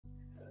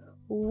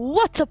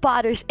What's up,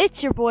 otters?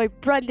 It's your boy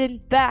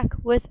Brendan back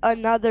with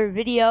another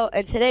video,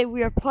 and today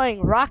we are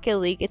playing Rocket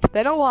League. It's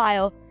been a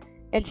while,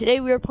 and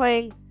today we are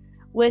playing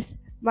with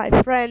my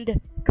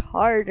friend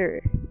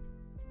Carter.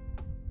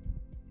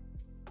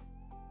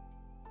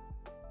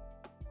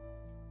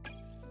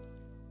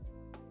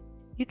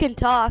 You can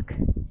talk.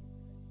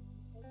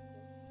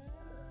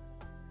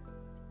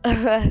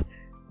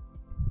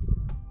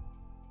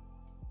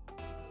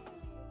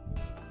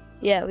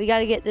 Yeah, we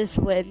gotta get this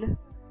win.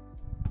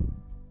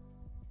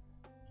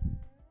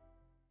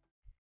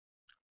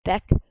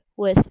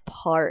 Beckwith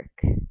Park.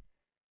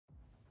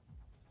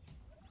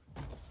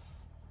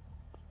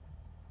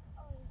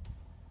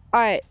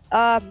 Alright,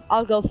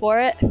 I'll go for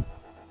it.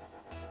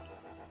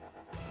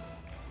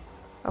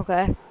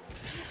 Okay.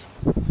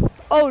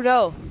 Oh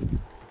no.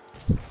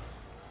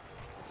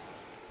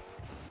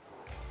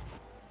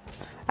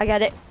 I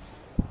got it.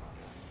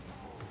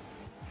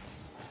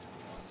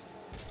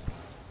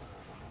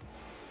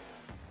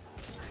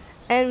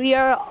 And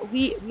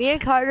me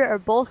and Carter are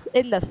both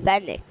in the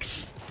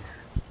Phoenix.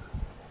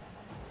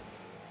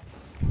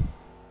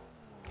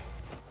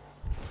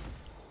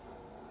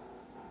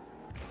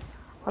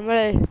 I'm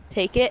gonna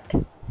take it.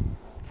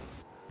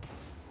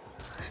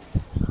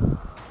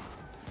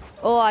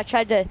 Oh, I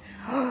tried to.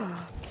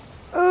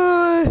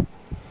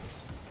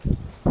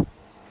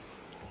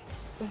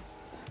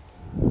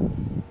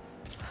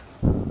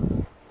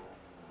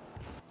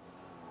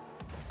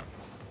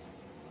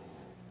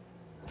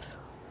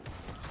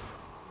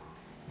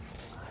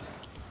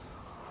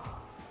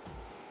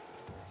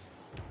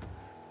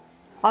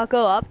 I'll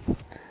go up.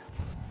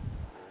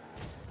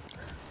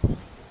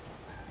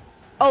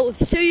 Oh,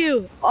 to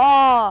you!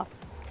 Oh,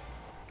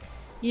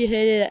 you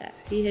hit it.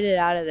 He hit it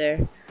out of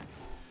there.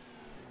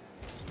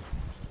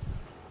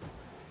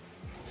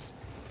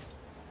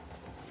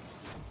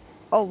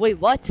 Oh wait,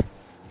 what?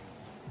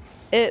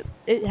 It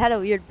had a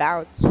weird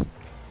bounce.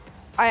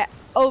 Alright.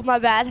 Oh, my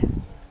bad.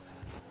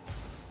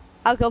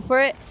 I'll go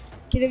for it.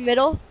 Get in the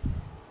middle.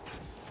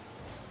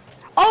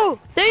 Oh,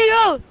 there you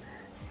go.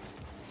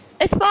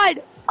 It's fine.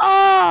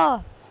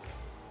 Oh,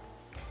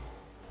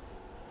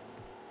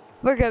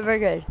 we're good. We're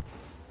good.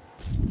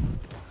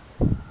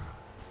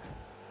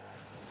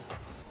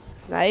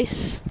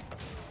 Nice.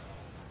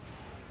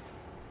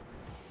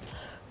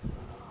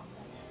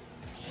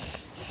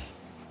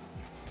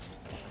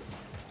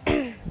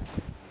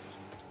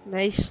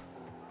 Nice.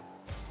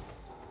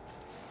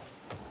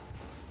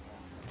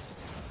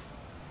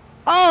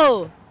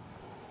 Oh.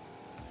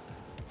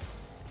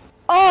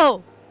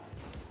 Oh.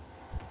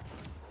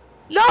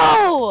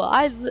 No.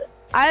 I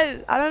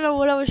don't know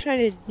what I was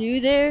trying to do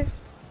there,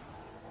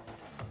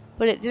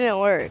 but it didn't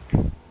work.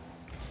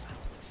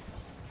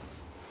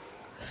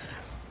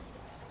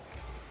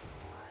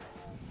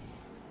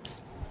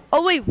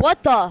 Oh wait,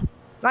 what the?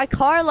 My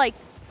car like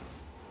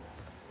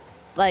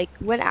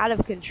went out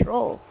of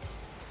control.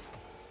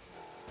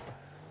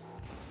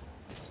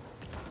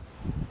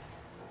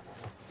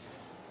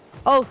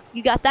 Oh,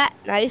 you got that?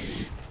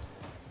 Nice.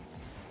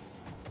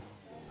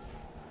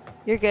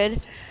 You're good.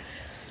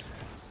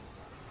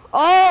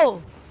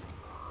 Oh!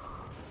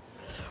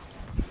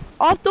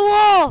 Off the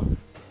wall!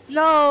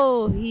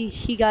 No,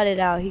 he got it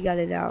out. He got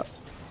it out.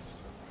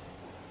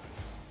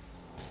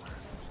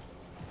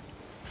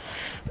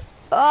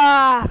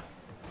 Ah!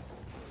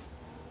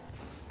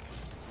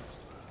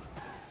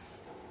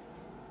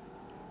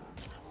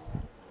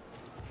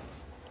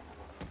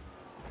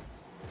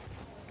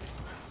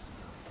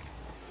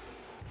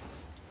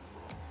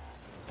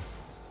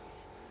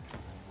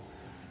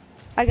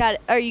 I got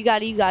it. Or you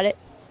got it. You got it.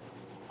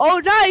 Oh,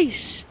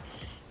 nice!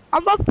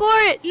 I'm up for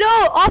it. No,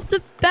 off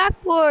the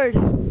backboard.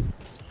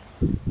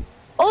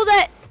 Oh,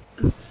 that.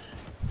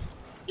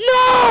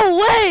 No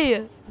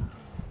way!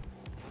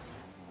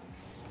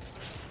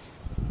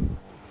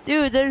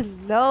 Dude, there's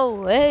no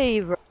way,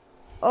 bro.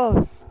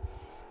 Oh.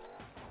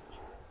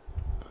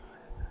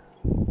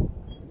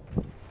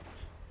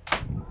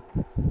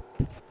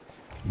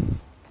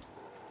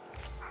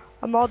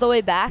 I'm all the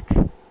way back.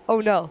 Oh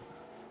no.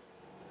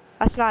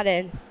 That's not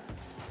in.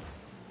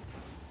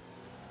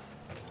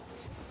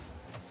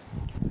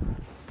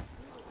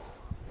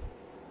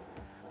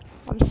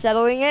 I'm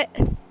settling it.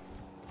 I'm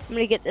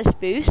gonna get this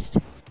boost.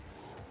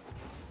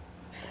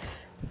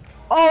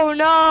 Oh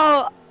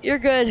no! You're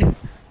good.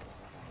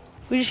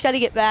 We just gotta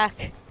get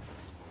back.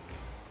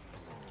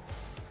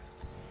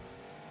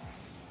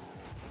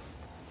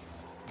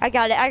 I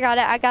got it. I got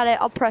it. I got it.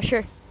 I'll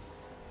pressure.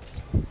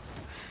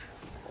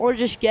 Or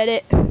just get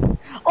it.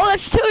 Oh,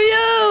 that's to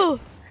you!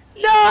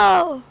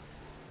 No!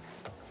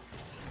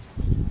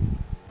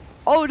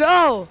 Oh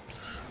no!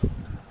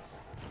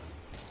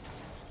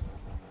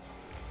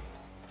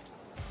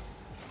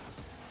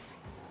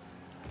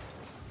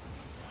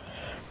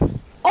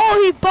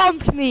 Oh, he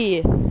bumped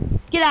me!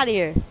 Get out of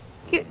here.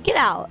 Get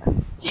out.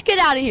 Just get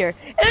out of here.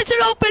 And it's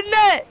an open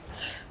net!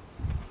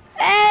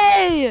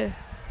 Hey!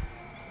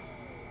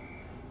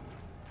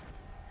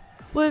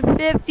 With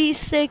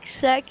 56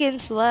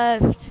 seconds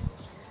left.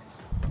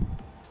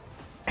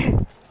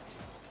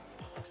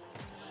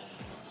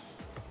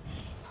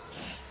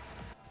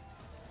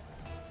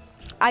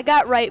 I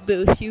got right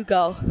boost. You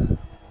go.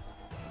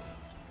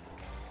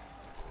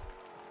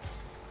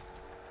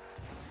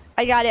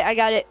 I got it. I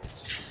got it.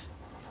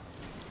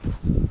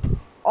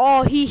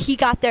 Oh, he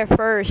got there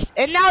first,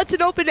 and now it's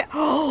an open.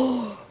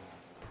 Oh,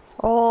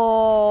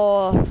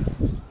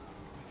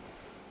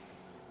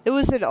 it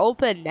was an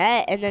open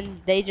net, and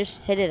then they just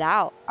hit it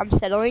out. I'm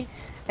settling,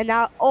 and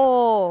now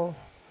no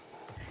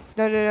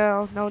no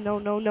no no no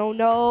no no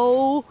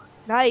no.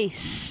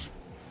 Nice.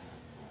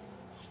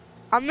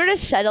 I'm gonna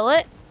settle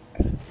it.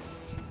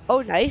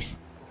 Oh, nice.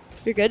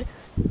 You're good.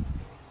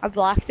 I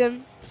blocked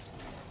him.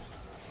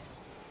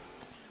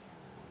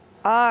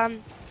 I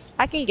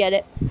can get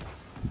it.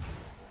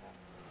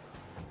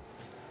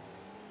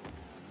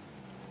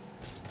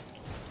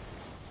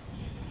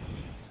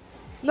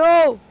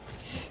 No.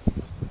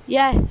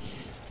 Yes.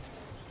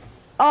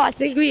 Oh, I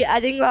think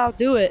I'll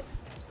do it.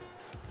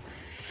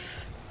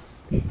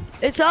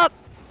 It's up.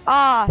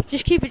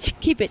 Just keep it,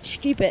 keep it,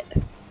 keep it.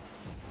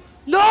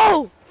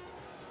 No.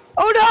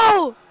 Oh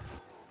no.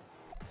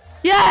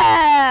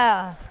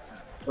 Yeah.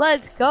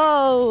 Let's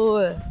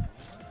go.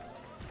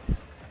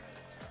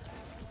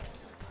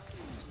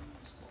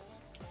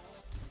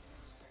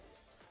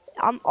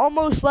 I'm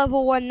almost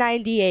level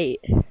 198.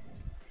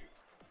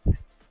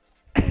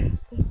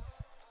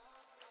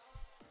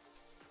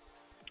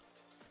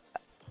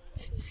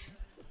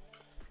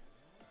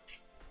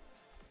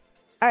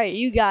 Alright,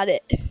 you got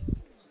it.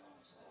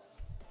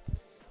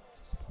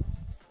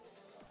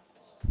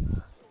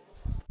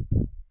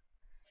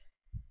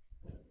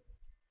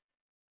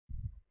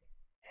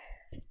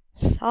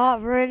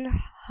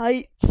 Sovereign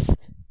Heights.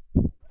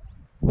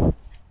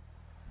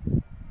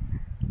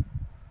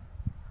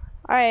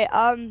 Alright,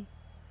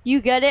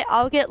 you get it,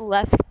 I'll get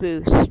left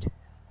boost.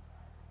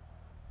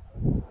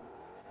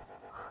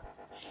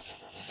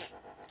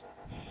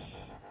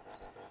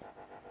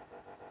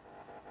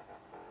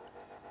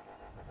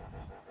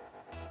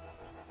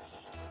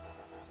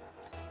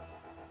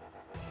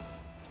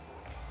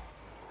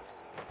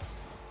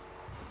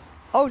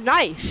 Oh,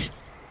 nice.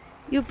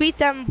 You beat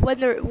them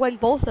when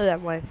both of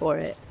them went for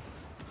it.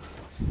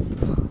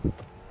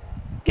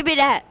 Give me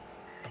that.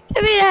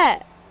 Give me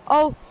that.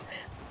 Oh.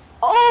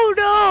 Oh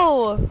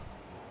no.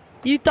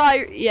 You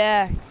thought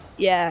yeah.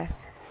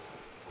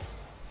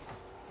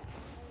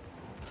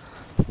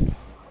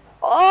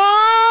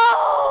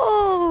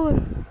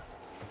 Oh.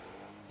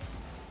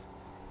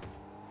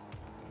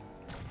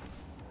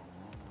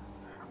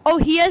 Oh,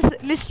 he has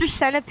Mr.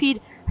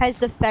 Centipede has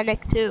the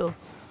Fennec too.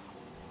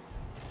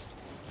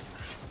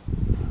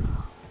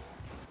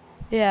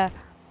 Yeah.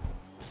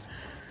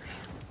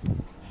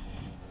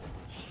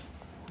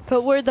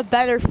 But we're the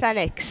better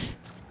Fennecs.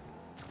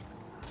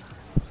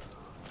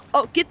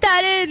 Oh, get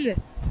that in!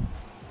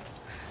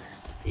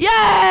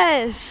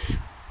 Yes!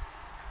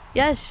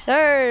 Yes,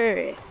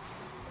 sir!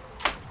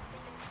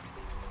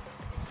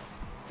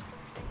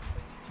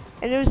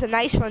 And it was a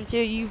nice one too.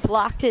 You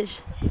blocked his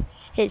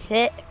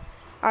hit.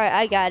 Alright,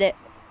 I got it.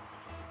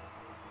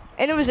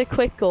 And it was a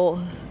quick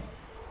goal.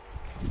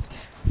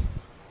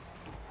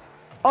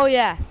 Oh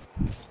yeah.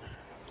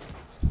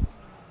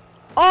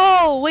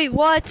 Oh, wait,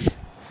 what?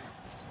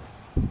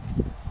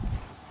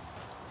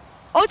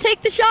 Oh,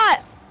 take the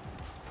shot!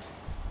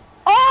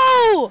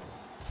 Oh!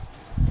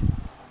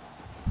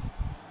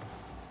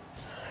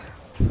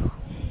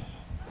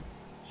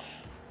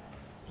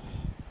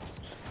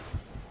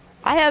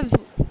 I have,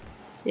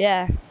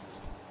 yeah.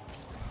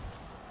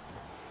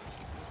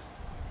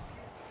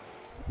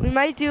 We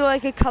might do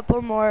like a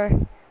couple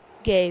more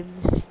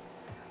games.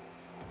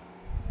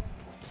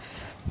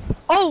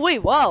 Oh,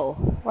 wait, whoa.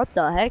 What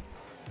the heck?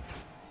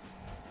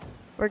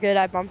 We're good,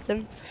 I bumped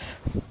him.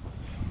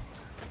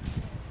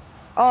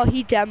 Oh,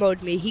 he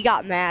demoed me. He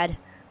got mad.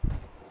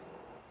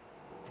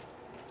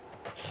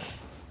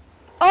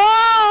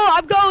 Oh,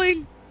 I'm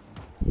going.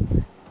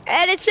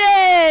 And it's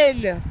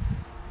in.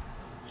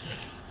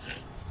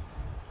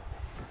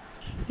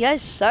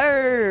 Yes,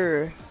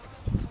 sir.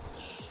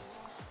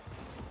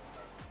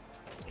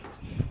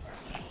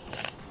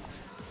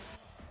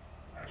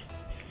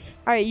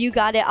 Alright, you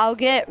got it. I'll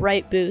get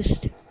right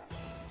boost.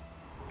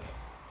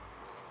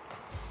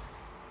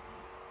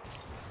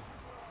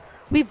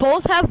 We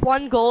both have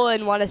 1 goal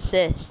and 1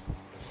 assist.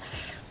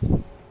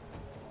 And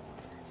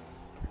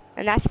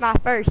that's my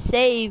first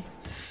save.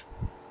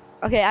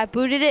 Okay, I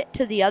booted it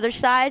to the other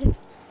side.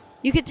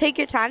 You can take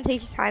your time,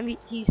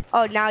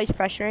 oh, now he's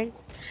pressuring.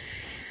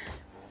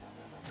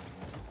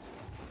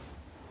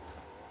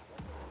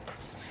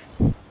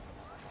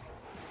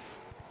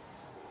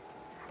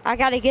 I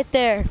gotta get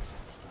there.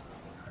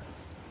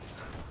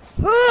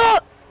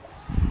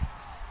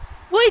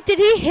 Wait, did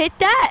he hit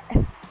that?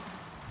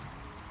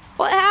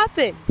 What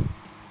happened?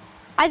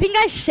 I think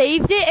I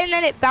saved it and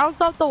then it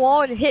bounced off the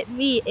wall and hit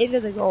me into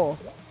the goal.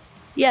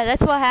 Yeah,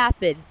 that's what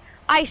happened.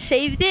 I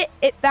saved it,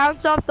 it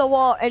bounced off the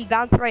wall and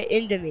bounced right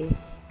into me.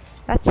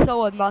 That's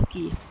so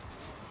unlucky.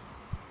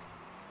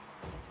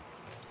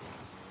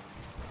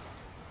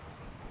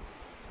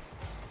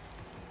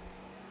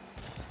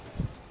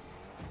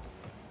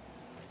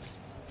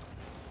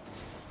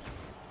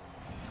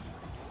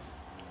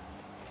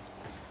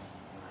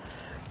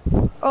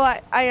 Oh,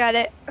 I got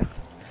it.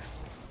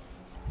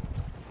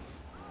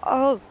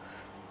 Oh,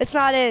 it's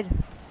not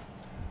in.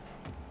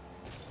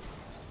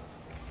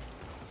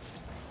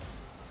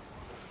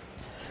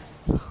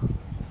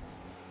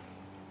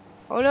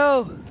 Oh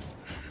no.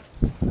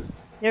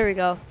 There we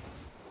go.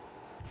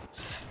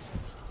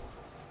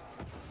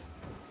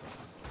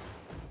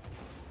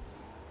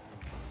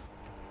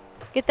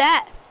 Get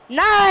that.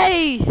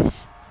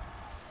 Nice!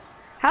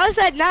 How is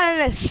that not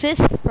an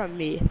assist from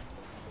me?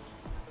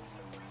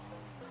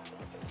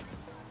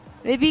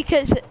 Maybe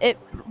because it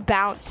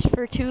bounced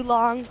for too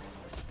long.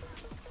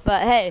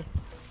 But hey.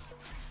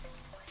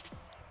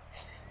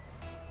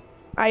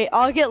 Alright,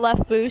 I'll get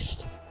left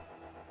boost.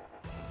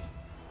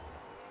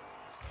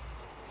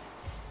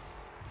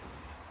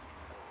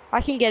 I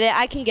can get it,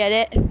 I can get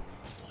it.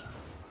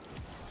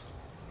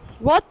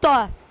 What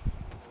the?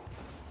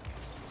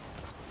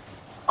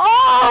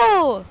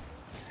 Oh!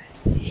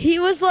 He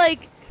was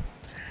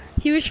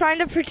trying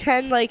to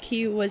pretend like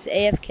he was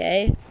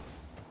AFK.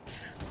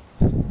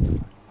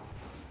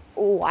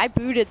 Oh, I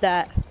booted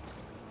that.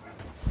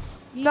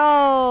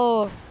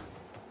 No.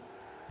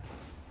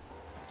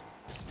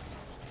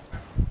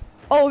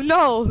 Oh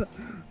no.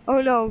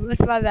 Oh no,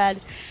 that's my bad.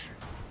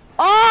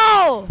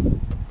 Oh!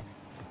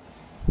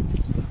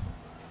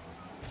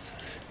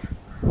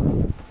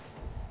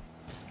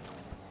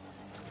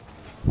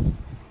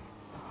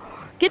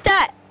 Get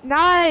that!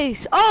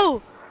 Nice!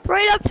 Oh!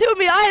 Right up to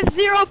me! I have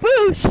 0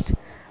 boost!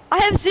 I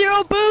have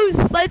 0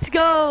 boost! Let's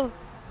go!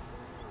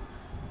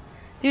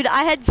 Dude,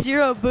 I had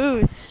 0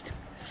 boost.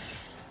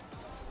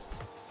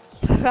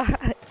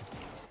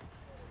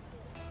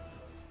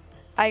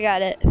 I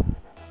got it.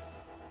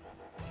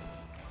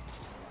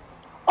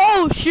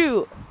 Oh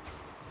shoot!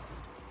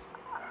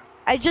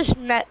 I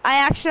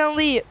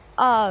accidentally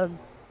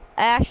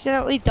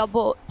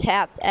double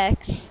tapped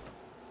X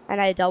and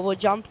I double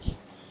jumped.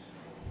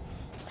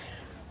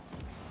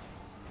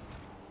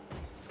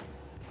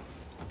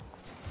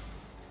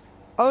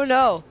 Oh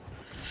no.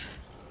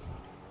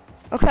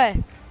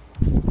 Okay.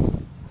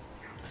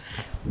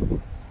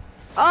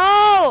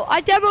 Oh,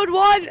 I demoed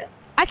one.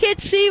 I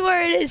can't see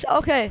where it is.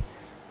 Okay.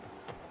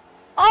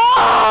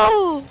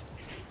 Oh!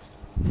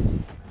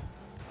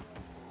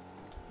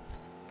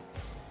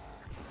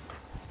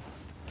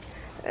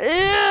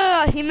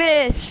 Yeah, he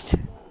missed.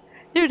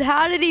 Dude,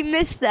 how did he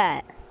miss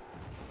that?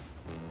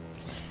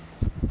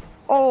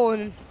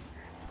 Oh.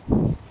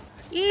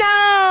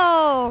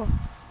 No!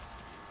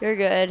 You're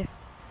good.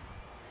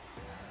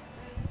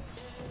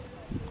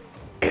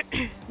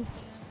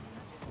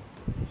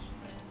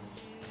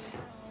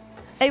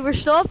 Hey, we're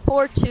still at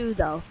 4-2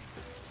 though.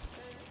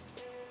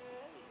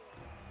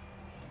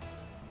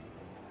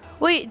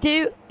 Wait,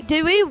 did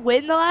we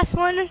win the last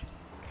one?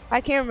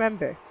 I can't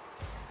remember.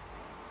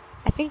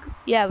 I think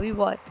yeah, we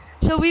won.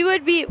 So we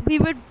would be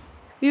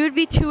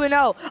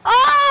 2-0.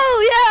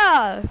 Oh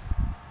yeah!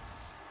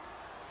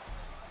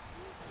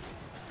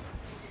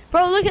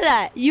 Bro, look at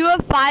that. You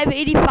have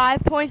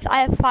 585 points,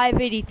 I have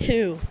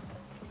 582.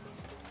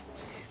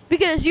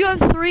 Because you have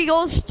 3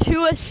 goals,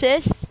 2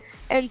 assists,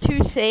 and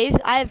 2 saves.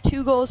 I have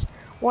 2 goals,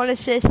 1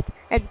 assist,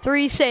 and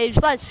 3 saves.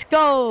 Let's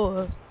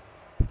go!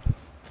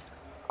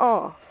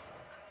 Oh.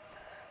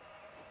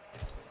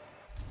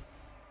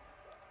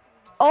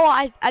 Oh,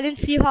 I didn't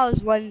see if I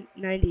was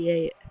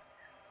 198.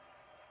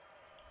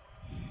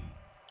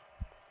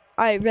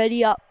 Alright,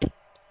 ready up.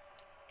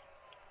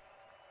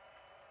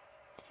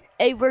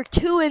 Hey, we're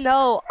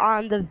 2-0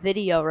 on the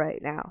video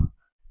right now.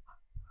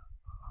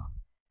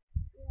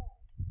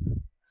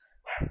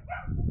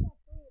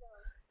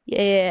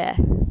 Yeah.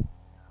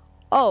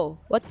 Oh,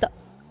 what the?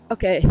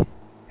 Okay.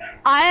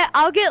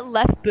 I'll get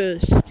left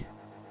boost.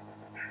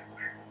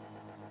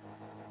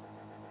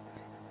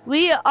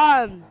 We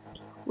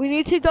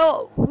need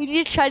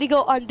to try to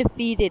go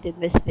undefeated in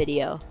this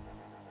video.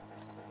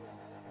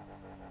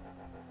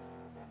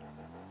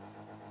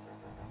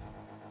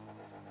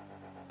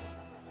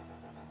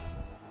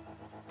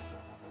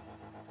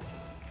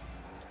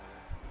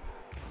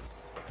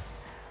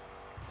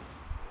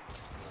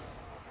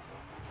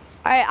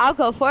 Alright, I'll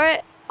go for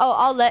it. Oh,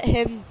 I'll let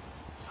him.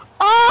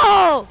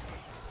 Oh!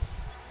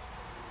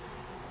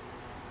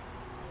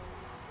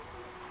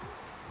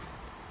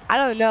 I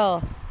don't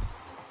know.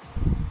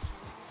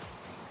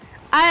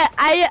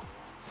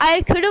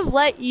 I could have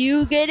let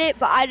you get it,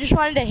 but I just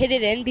wanted to hit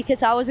it in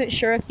because I wasn't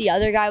sure if the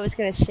other guy was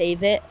gonna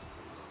save it.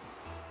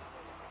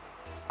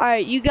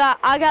 Alright,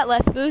 I got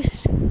left boost.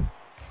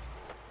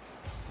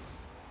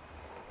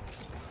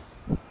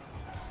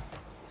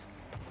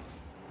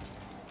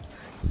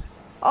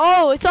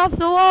 Oh, it's off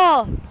the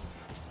wall.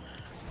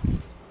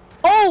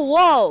 Oh,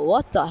 whoa,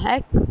 what the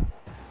heck?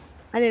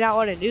 I did not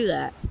want to do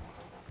that.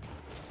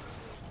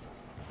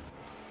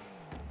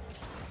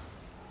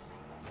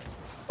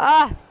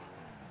 Ah.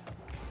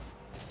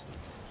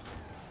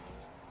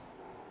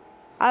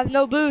 I have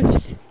no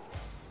boost.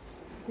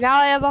 Now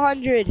I have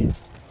 100.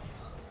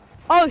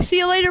 Oh, see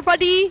you later,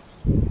 buddy.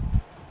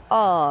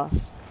 Oh.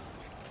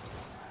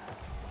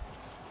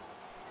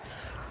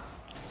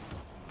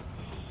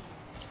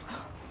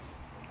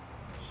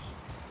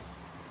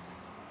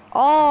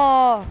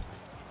 Oh.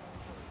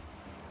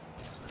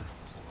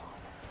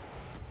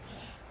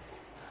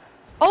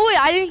 Oh wait,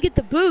 I didn't get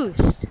the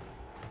boost.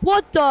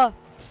 What the?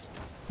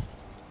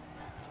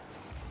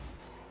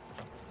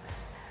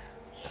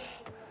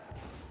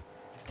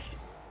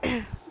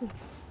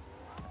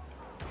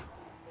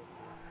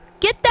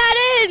 Get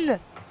that in!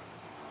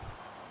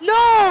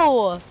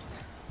 No!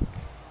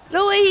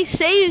 No way he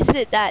saves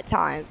it that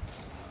time.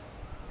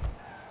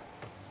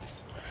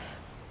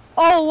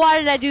 Oh, why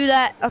did I do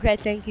that? Okay,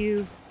 thank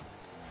you.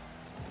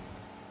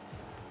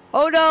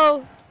 Oh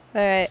no!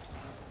 Alright.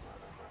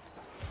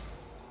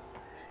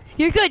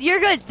 You're good, you're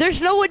good.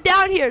 There's no one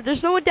down here.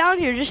 There's no one down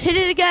here. Just hit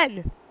it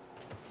again.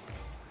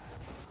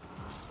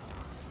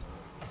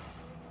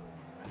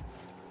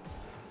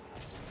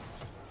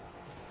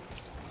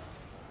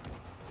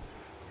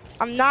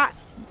 I'm not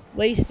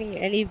wasting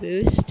any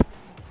boost.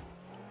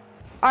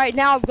 Alright,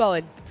 now I'm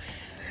going.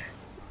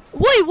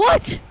 Wait,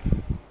 what?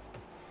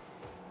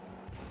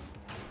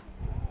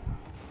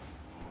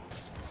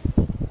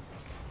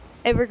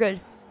 Hey, we're good.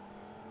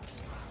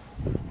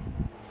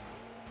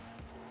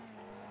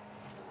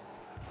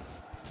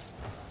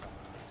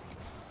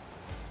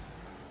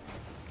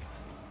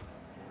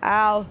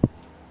 Ow.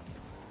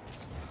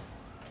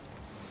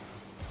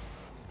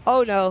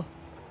 Oh no.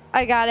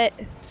 I got it.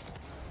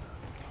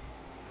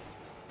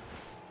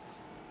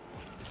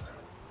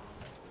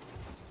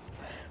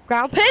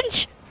 Ground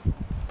pinch?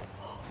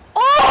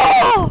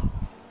 Oh!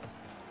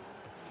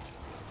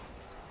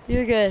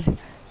 You're good.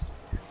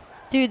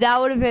 Dude,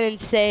 that would have been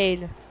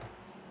insane.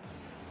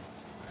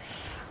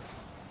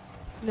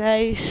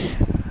 Nice.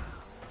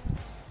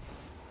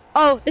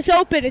 Oh, it's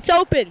open, it's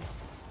open.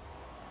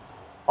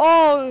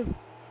 Oh.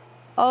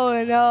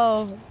 Oh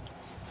no.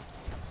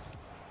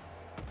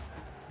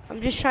 I'm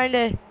just trying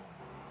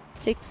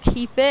to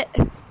keep it.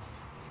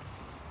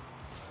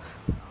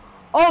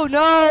 Oh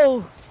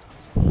no.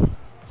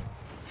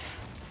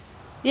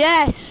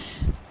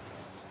 Yes.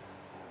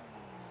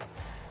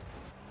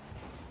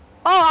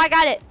 Oh, I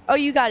got it. Oh,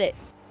 you got it.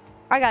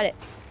 I got it.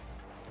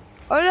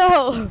 Oh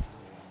no.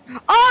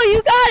 Oh,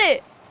 you got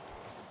it.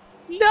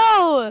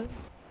 No.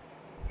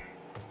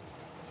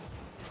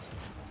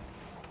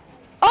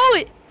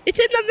 Oh, it's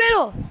in the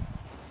middle.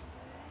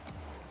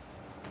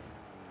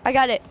 I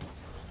got it.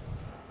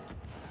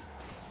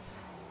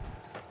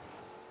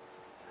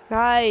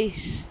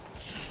 Nice.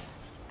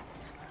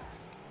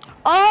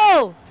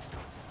 Oh.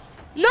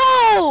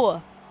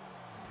 No.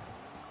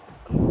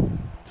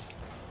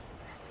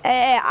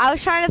 Hey, I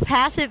was trying to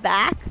pass it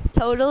back.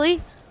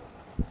 Totally.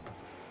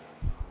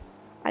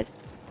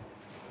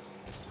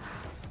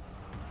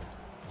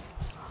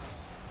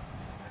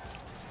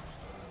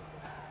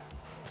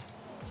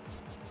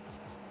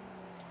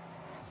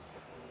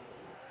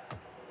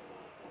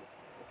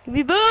 Give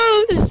me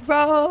boost,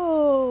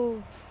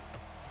 bro.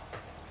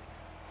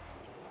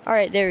 All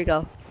right, there we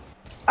go.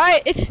 All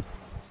right, it's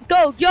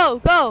go,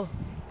 go.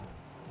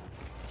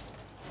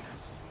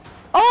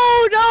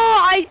 Oh no,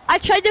 I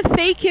tried to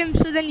fake him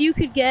so then you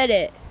could get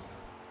it.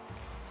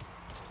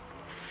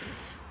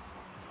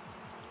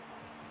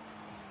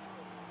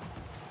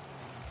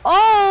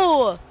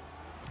 Oh!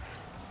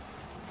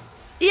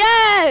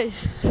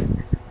 Yes!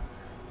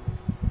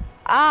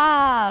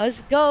 Ah,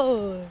 let's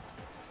go.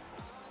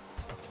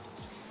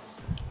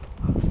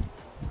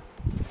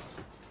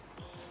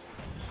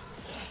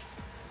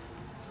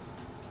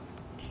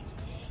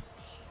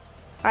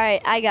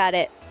 Alright, I got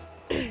it.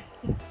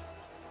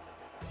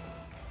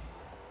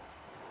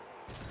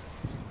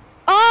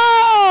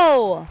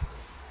 Oh!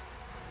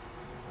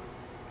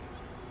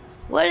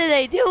 What are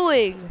they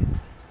doing?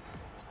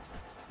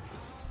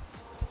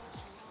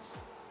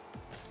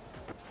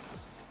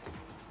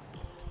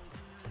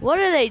 What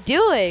are they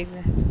doing?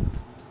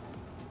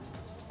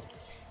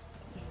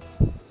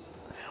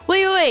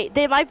 Wait,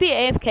 they might be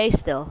AFK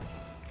still.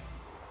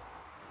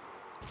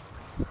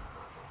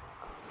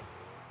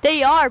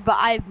 They are, but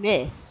I've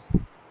missed.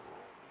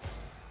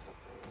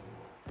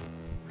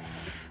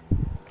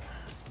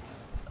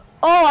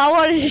 Oh, I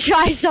wanted to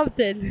try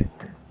something.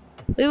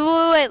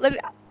 Wait, let me,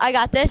 I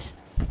got this.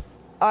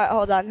 Alright,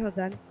 hold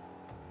on.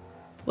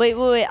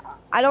 Wait,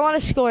 I don't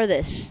want to score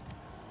this.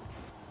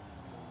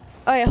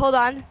 Alright, hold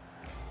on.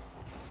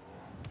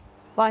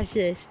 Watch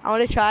this. I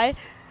want to try.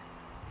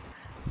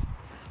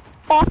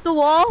 Off the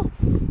wall.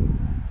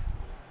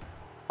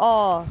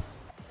 Oh.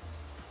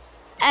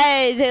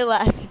 Hey, they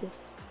left.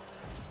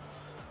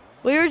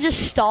 We were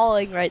just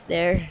stalling right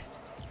there.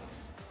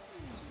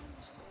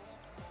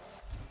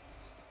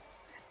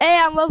 Hey,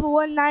 I'm level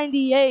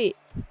 198.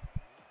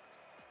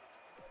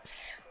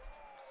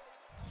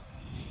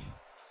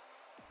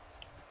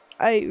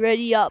 Alright,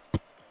 ready up.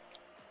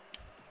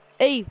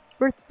 Hey,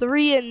 we're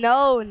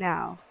 3-0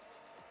 now.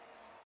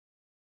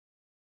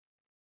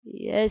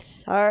 Yes,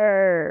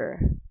 sir.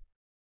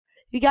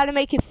 We gotta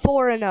make it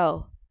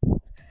 4-0.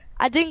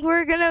 I think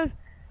we're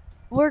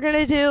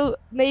gonna do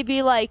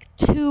maybe like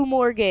 2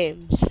 more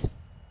games.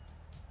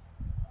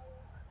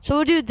 So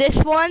we'll do this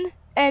one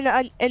and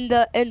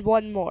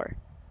one more.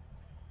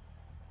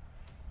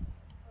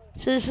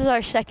 So this is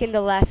our second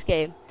to last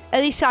game,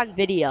 at least on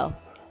video.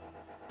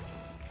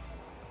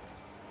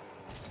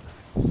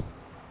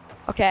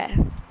 Okay.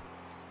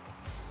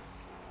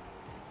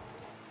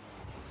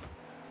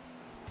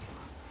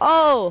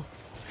 Oh!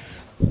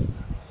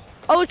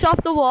 Oh, it's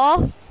off the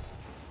wall.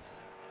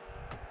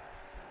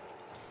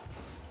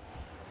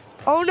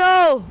 Oh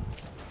no!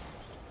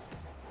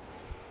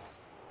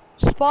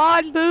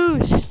 Spawn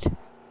boost.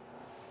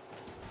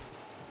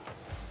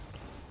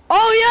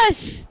 Oh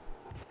yes!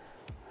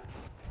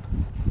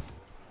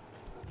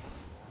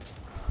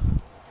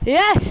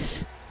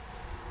 Yes!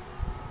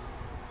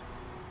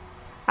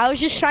 I was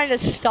just trying to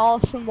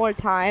stall some more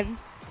time.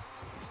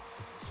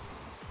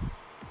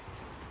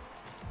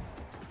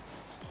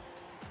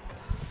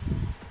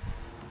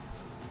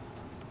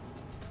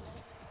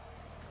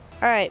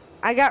 Alright,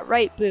 I got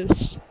right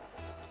boost.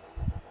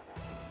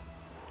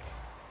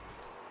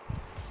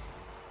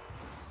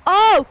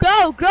 Oh,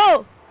 go,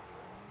 go!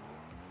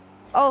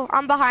 Oh,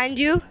 I'm behind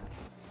you.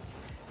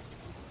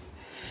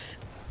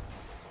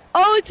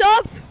 Oh, it's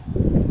up!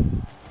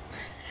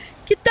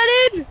 Get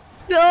that in!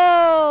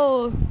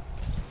 No!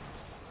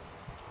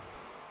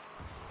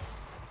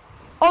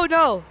 Oh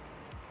no!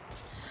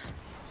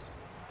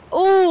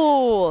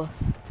 Oh!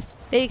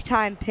 Big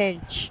time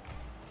pinch.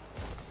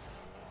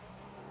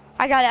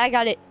 I got it, I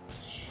got it.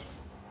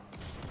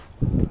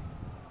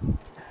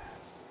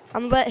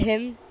 I'm gonna let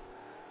him.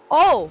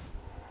 Oh!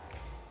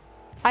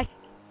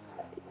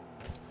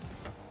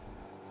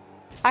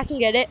 I can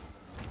get it.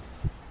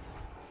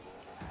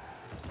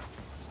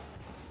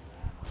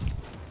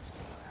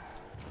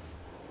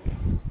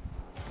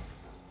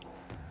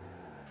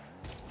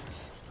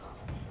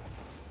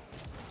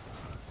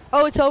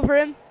 Oh, it's over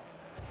him.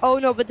 Oh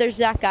no, but there's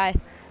that guy.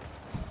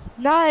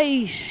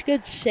 Nice,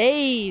 good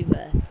save.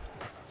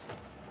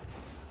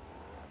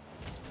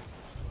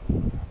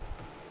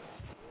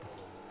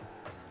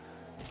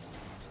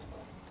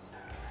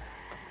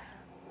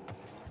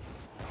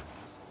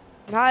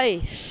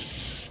 Nice.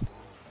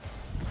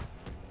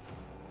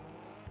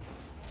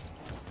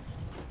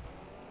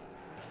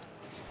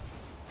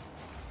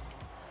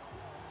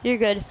 You're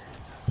good.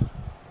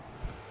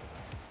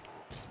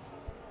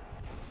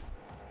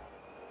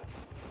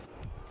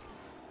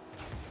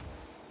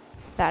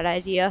 Bad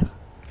idea.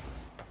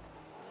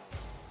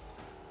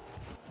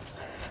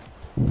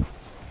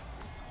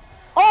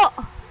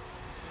 Oh!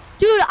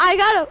 Dude,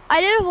 I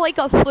did like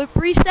a flip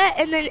reset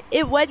and then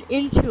it went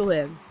into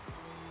him.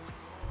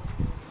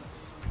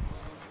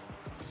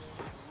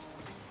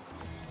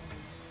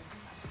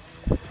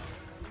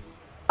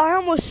 I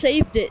almost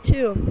saved it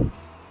too.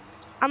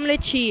 I'm gonna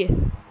cheat.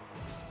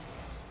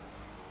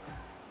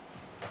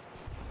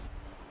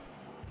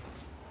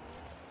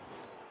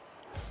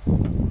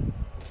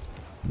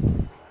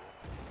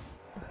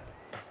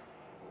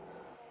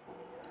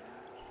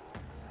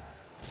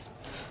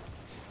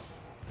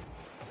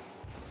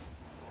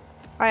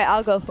 Alright,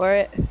 I'll go for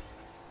it.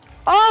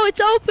 Oh,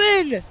 it's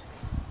open!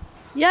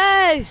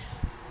 Yes!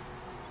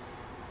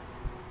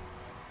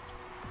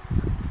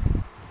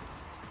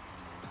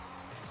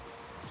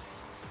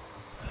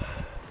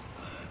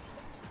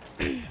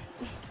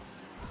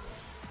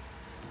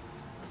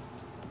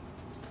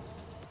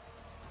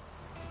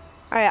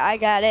 Alright, I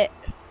got it.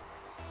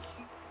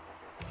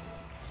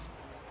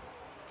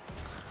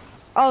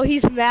 Oh,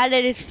 he's mad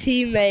at his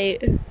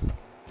teammate.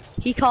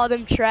 He called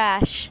him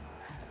trash.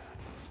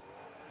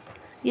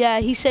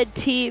 Yeah, he said,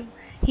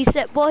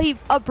 well, he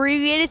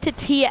abbreviated to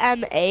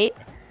TM8,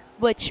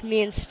 which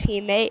means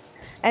teammate,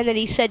 and then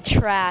he said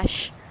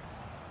trash.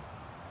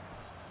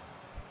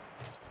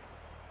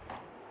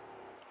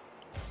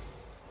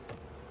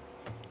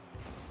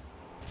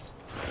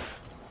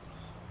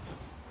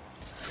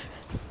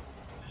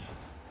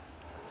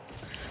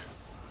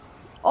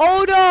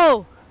 Oh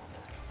no!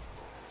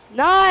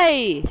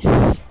 Nice!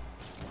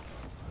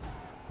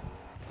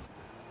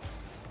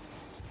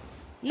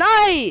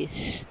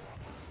 Nice!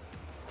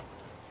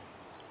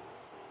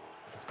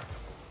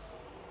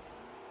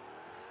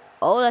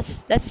 Oh,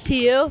 that's to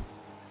you.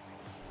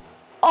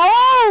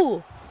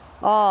 Oh!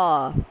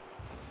 Oh.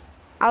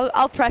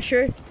 I'll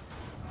pressure.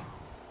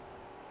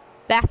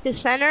 Back to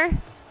center.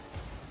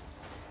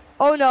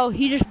 Oh no,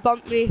 he just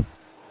bumped me.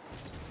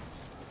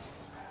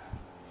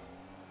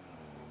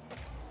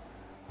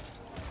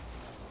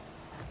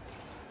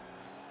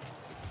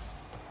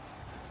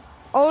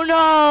 Oh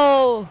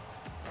no!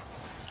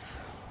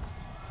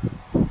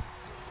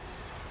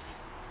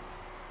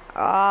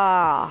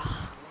 Ah.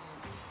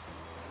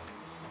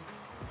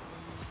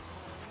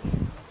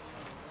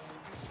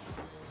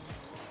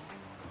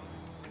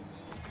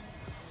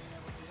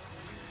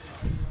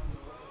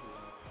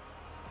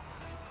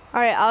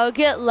 Alright, I'll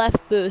get left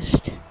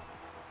boost.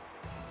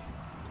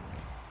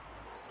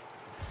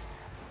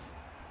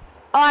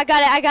 Oh, I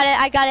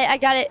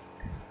got it.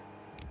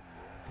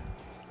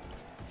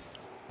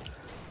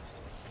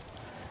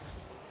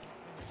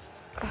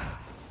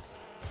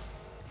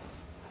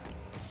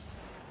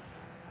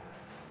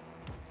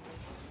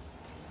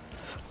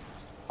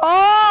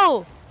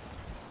 Oh!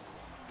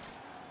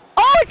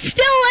 Oh, it's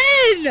still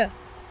in!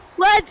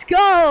 Let's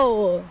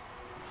go!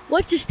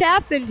 What just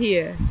happened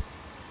here?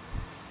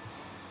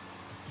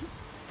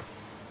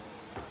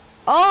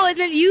 Oh, and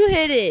then you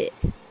hit it.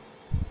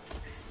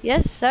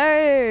 Yes,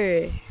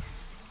 sir.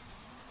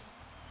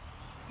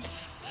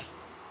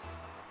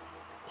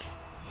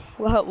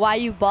 Why are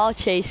you ball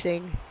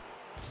chasing?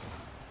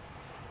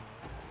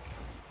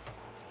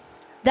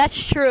 That's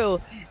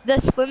true. The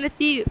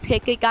Slimothy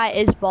Pickett guy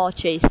is ball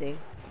chasing.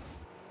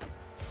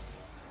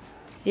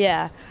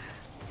 Yeah.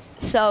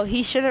 So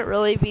he shouldn't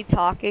really be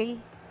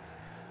talking.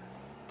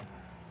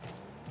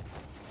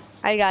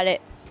 I got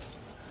it.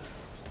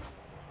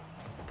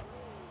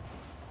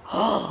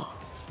 Oh.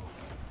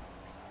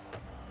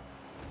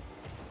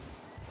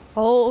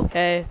 Oh,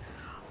 okay.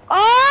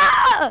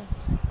 Ah!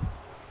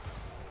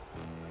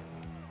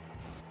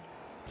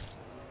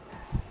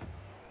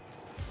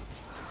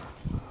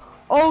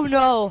 Oh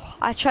no,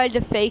 I tried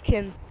to fake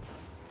him.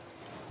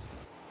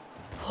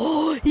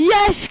 Oh,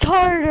 yes,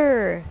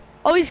 Carter!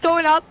 Oh, he's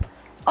going up.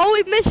 Oh,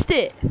 he missed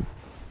it.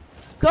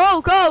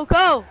 Go, go,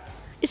 go.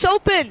 It's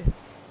open.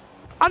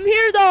 I'm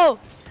here though.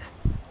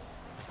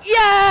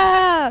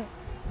 Yeah!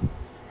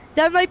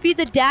 That might be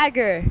the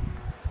dagger.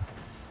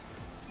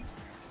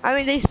 I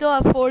mean, they still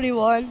have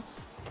 41.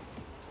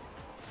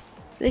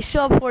 They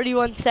still have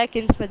 41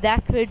 seconds, but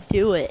that could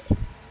do it.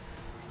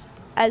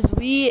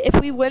 If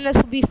we win this,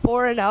 we'll be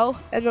 4-0,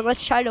 and then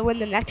let's try to win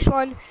the next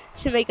one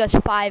to make us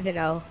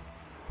 5-0.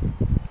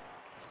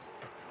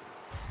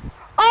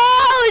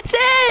 Oh,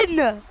 it's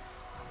in!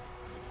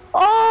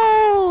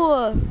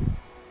 Oh!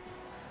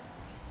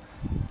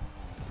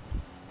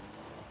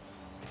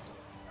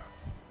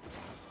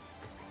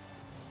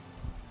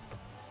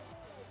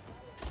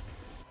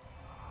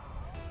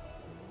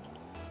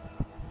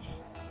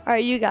 All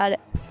right, you got it.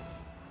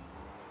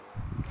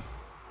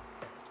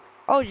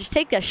 Oh, just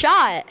take the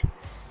shot.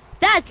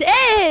 That's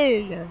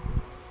in!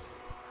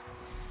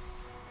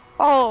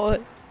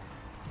 Oh,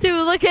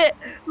 dude, look at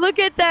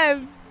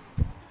them.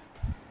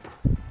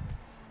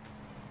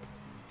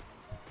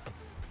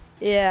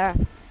 Yeah.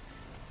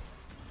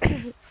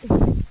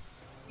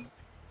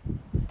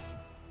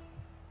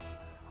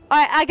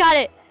 Alright, I got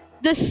it.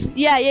 This,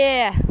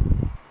 yeah.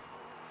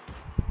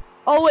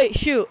 Oh wait,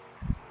 shoot.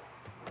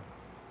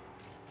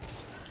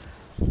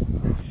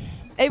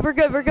 Hey, we're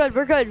good.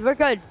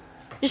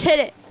 Just hit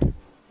it.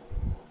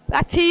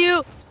 Back to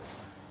you.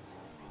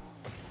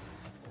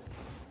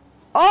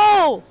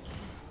 Oh!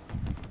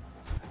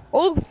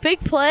 Oh, big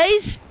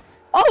plays.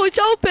 Oh, it's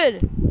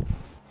open.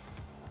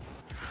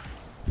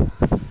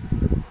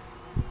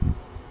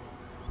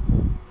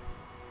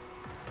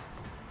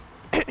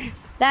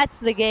 That's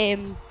the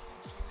game.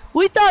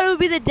 We thought it would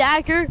be the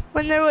dagger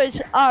when there was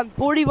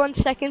 41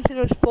 seconds and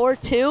it was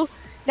 4-2.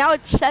 Now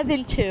it's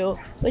 7-2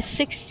 with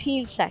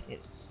 16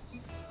 seconds.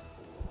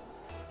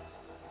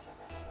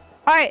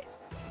 All right.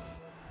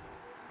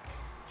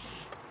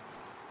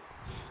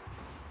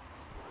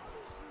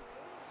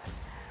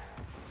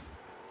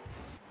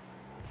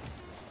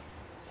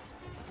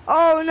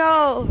 Oh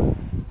no.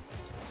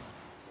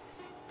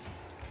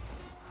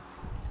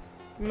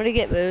 I'm gonna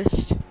get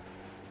boost.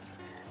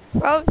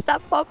 Bro,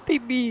 stop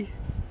bumping me.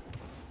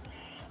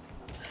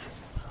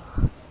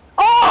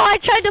 Oh, I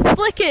tried to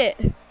flick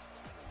it,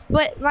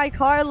 but my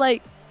car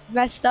like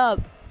messed up.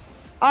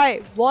 All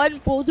right,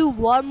 we'll do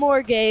one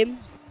more game,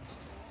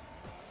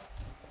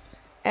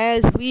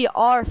 as we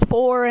are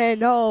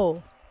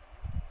 4-0.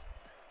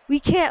 We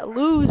can't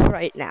lose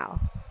right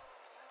now,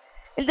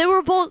 and they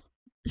were both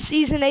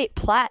Season 8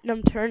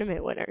 Platinum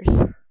Tournament winners.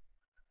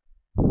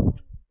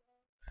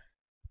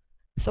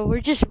 So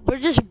we're just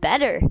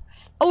better.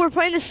 Oh, we're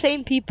playing the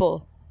same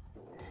people.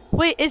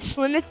 Wait, is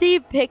Slimothy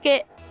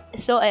Pickett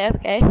still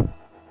AFK?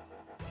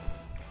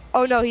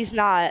 Oh no, he's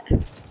not.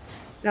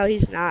 No,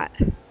 he's not.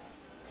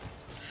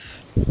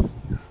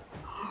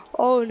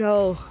 Oh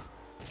no.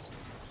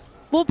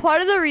 Well,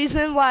 part of the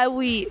reason why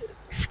we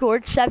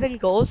scored 7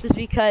 goals is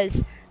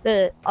because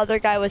the other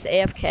guy was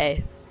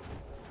AFK.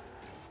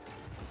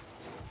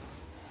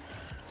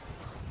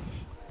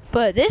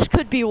 But this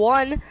could be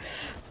one.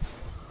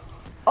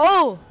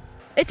 Oh,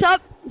 it's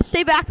up.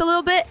 Stay back a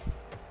little bit.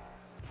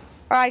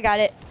 All right, I got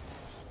it.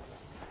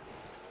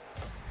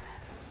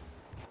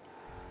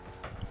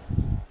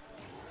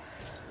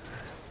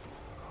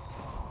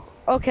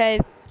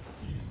 Okay.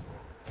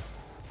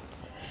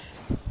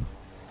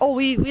 Oh,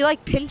 we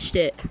like pinched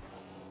it.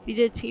 We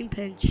did team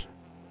pinch.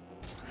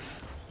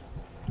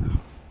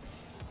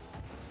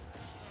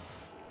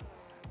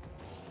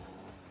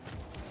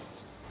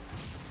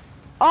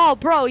 Oh,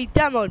 bro, he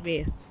demoed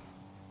me.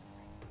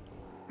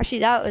 Actually,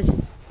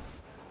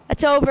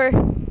 that's over.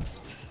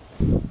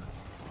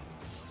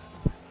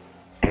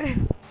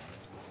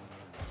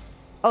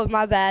 Oh,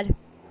 my bad.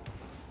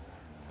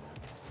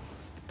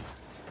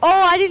 Oh,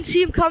 I didn't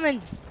see him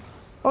coming.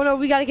 Oh no,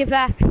 we gotta get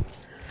back.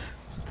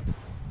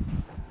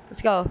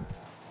 Let's go.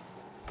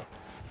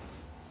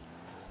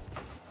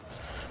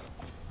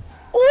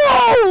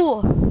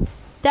 Whoa!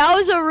 That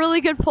was a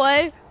really good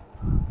play.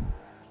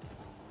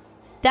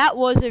 That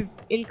was an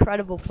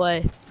incredible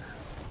play.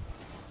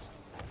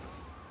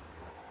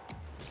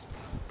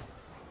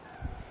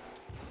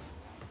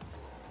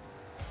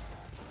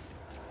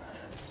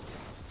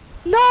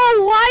 No,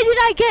 why did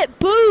I get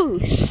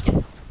boost?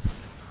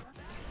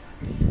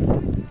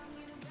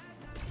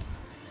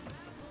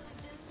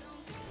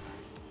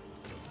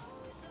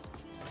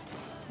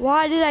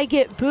 Why did I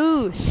get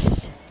boost?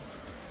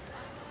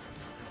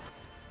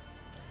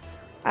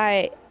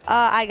 Alright,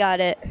 I got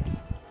it.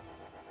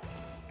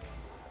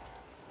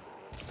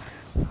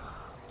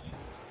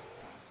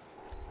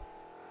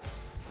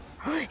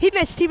 He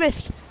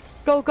missed.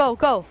 Go, go,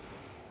 go.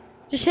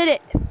 Just hit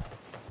it.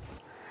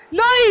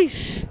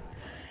 Nice!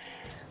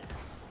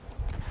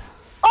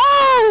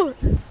 Oh!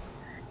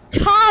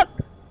 Top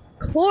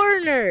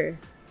corner.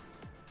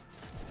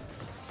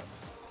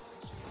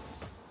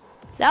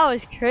 That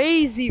was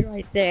crazy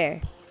right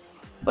there.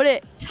 Put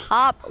it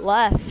top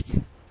left.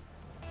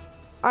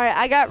 Alright,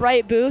 I got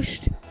right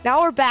boost.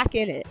 Now we're back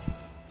in it.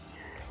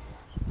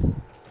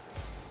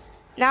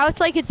 Now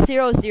it's like it's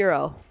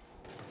 0-0.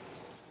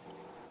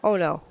 Oh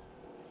no.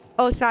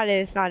 Oh, it's not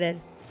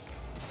in.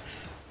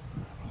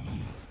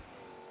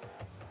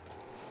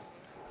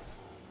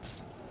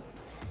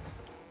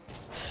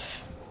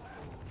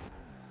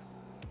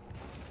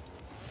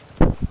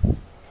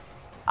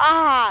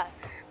 Ah!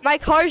 My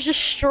car is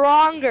just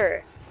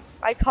stronger.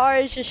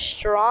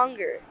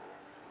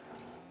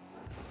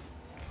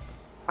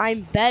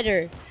 I'm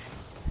better.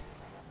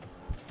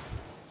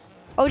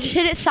 Oh, just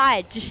hit it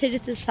side. Just hit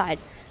it to the side.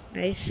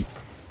 Nice.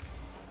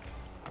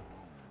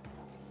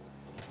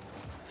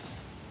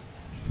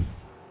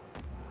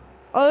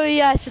 Oh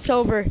yes, it's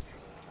over.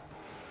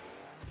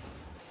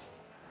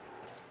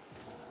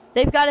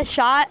 They've got a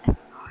shot.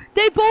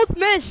 They both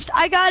missed.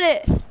 I got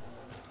it.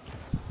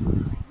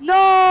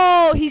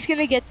 No, he's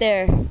gonna get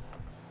there.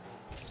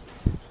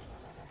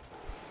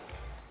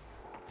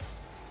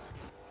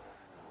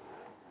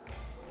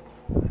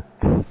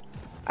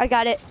 I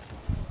got it.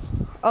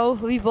 Oh,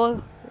 we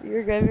both.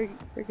 You're good.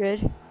 We're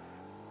good.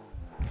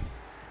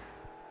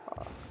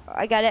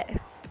 I got it.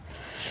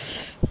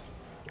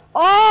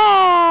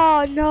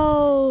 Oh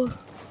no!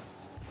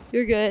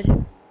 You're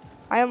good.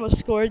 I almost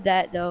scored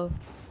that though.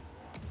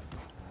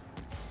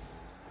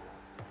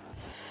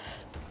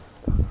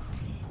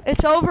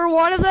 It's over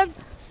one of them.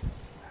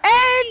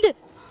 And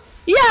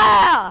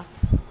yeah!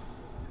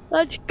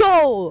 Let's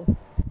go!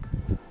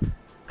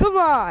 Come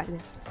on!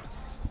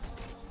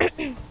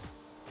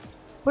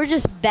 We're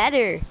just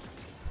better.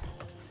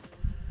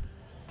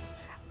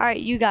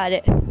 Alright, you got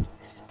it.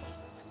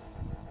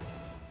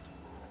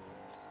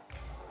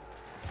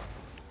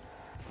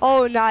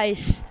 Oh,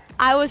 nice.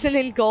 I wasn't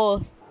in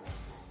goal.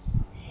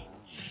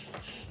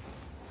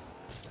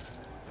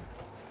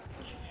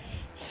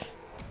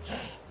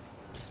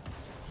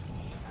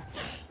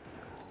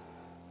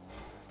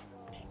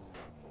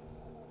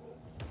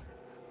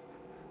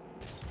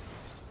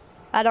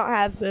 I don't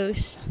have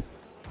boost.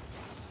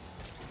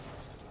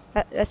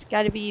 That's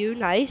gotta be you.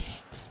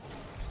 Nice.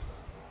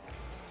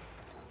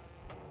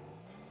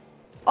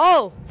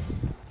 Oh!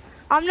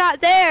 I'm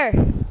not there!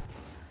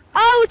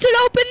 Oh, it's an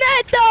open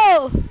net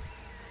though!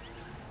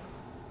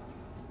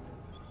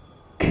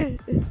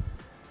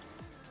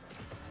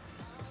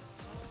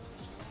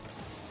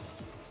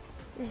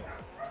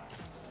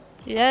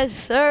 Yes,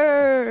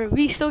 sir.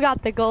 We still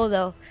got the goal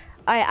though.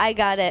 I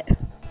got it.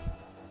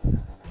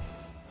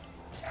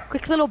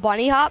 Quick little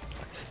bunny hop.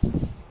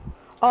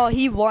 Oh,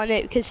 he won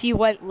it because he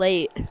went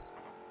late.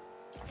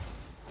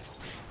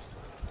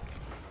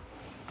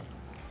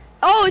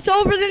 Oh, it's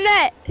over the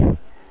net.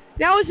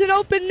 Now it's an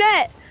open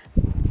net.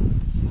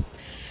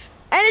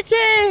 And it's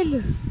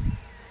in.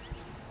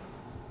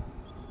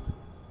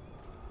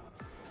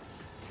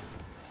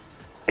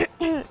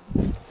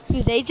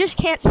 They just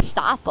can't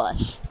stop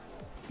us.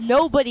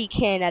 Nobody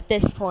can at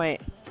this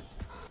point.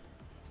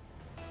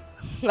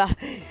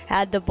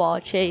 Had the ball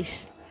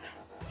chase.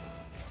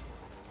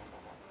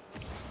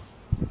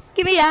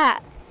 Give me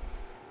that.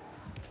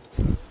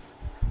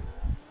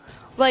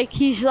 Like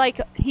he's like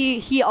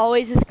he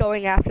always is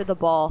going after the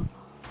ball.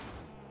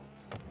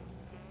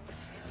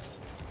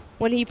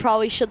 When he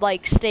probably should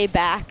like stay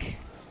back,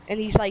 and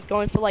he's like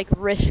going for like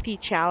risky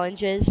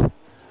challenges.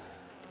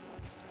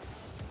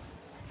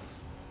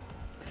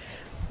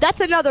 That's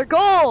another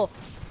goal.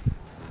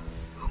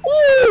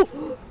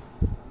 Ooh!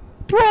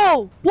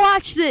 Bro,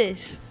 watch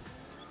this.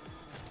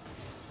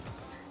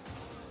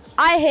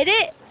 I hit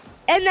it,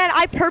 and then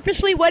I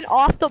purposely went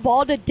off the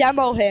ball to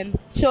demo him,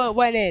 so it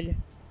went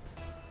in.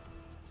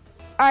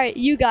 Alright,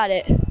 you got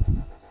it.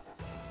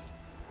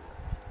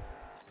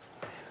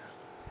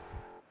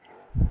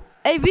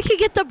 Hey, we could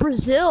get the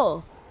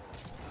Brazil.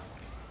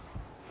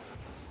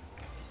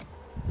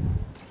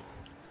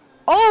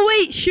 Oh,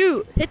 wait,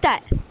 shoot. Hit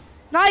that.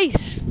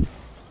 Nice.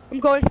 I'm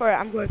going for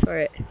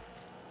it.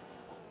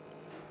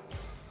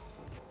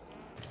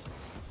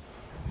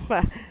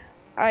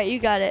 Alright, you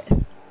got it.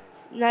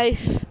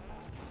 Nice.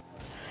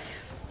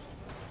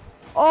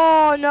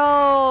 Oh,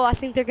 no. I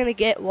think they're going to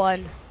get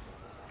one.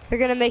 They're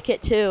going to make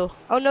it two.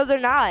 Oh, no, they're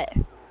not.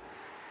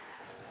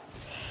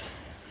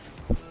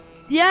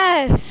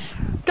 Yes.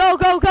 Go,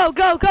 go, go,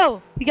 go,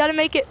 go. We got to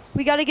make it.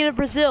 We got to get a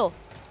Brazil.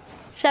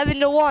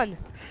 7-1.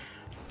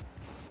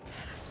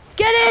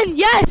 Get in!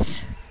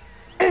 Yes!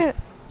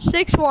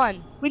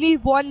 6-1. We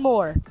need one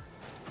more.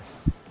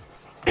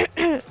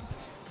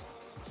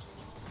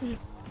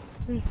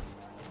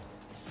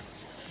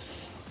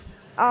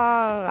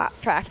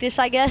 Practice,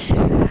 I guess.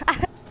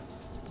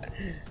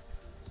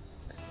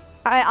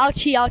 Alright,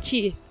 ouchie,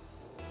 ouchie.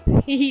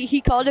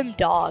 He called him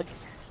dog.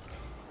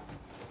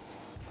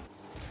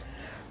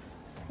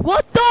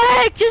 What the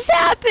heck just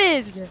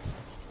happened?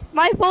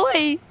 My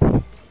voice.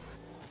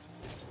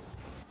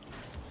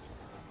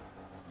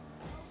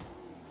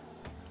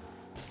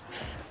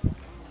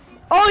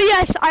 Oh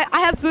yes, I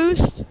have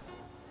boost.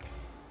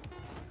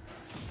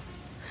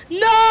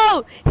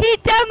 No! He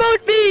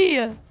demoed me!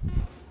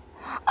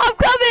 I'm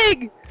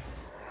coming!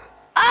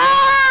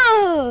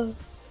 Oh!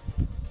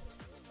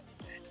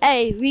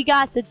 Hey, we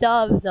got the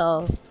dub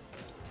though.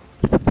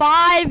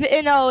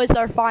 5-0 is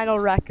our final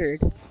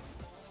record.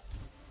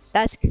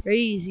 That's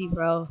crazy,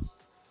 bro.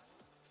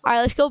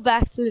 Alright, let's go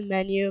back to the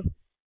menu.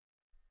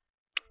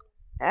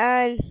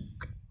 And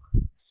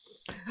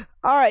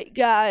alright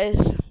guys,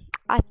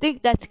 I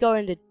think that's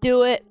going to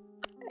do it.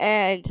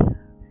 And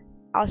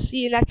I'll see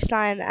you next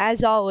time.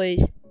 As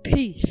always,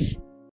 peace.